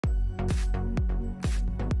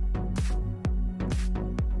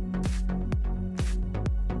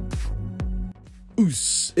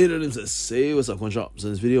Oos! Hey, what's up, konnichiwa. So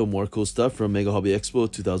in this video, more cool stuff from Megahobby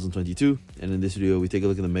Expo 2022. And in this video, we take a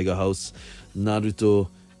look at the Megahouse Naruto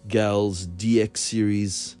Gals DX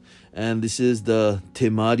series. And this is the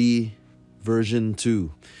Temari version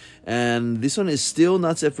 2. And this one is still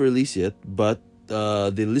not set for release yet, but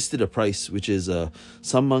they listed a price, which is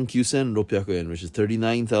 39,600 yen, which is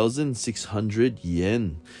 39,600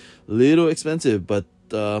 yen. Little expensive, but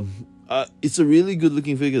it's a really good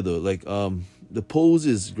looking figure though. Like the pose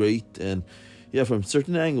is great, and yeah, from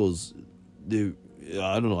certain angles, I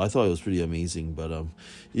don't know, I thought it was pretty amazing. But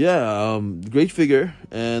great figure,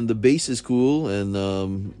 and the base is cool, and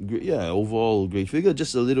overall great figure.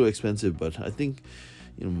 Just a little expensive, but I think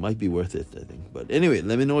might be worth it, I think. But anyway,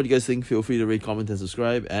 let me know what you guys think. Feel free to rate, comment, and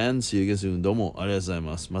subscribe, and see you again soon. Domo arigatou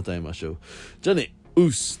gozaimasu. Mata aimashou. Ja ne.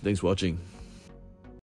 Oos. Thanks for watching.